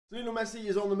Lionel Messi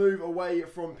is on the move away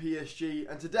from PSG,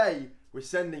 and today we're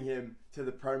sending him to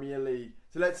the Premier League.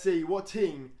 So let's see what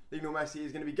team Lionel Messi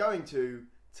is going to be going to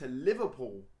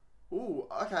Liverpool. Ooh,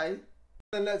 okay.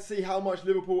 Then let's see how much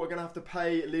Liverpool are going to have to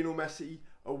pay Lionel Messi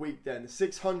a week then.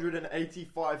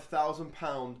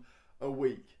 £685,000 a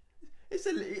week.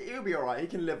 He'll be alright, he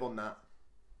can live on that.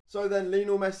 So then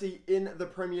Lionel Messi in the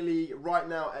Premier League right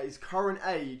now at his current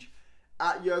age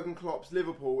at Jurgen Klopp's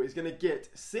Liverpool is going to get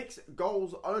 6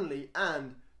 goals only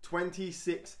and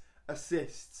 26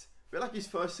 assists. A bit like his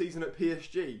first season at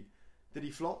PSG. Did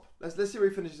he flop? Let's see where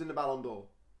he finishes in the Ballon d'Or.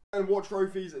 And what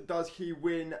trophies does he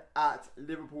win at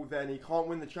Liverpool then? He can't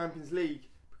win the Champions League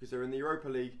because they're in the Europa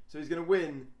League. So he's going to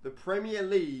win the Premier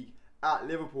League at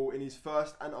Liverpool in his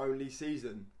first and only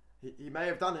season. He may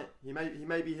have done it. He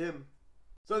may be him.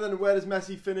 So then where does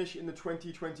Messi finish in the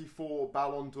 2024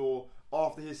 Ballon d'Or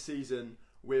after his season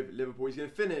with Liverpool? He's going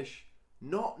to finish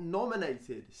not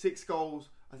nominated. 6 goals,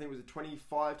 I think it was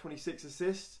 25, 26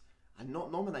 assists, and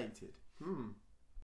not nominated.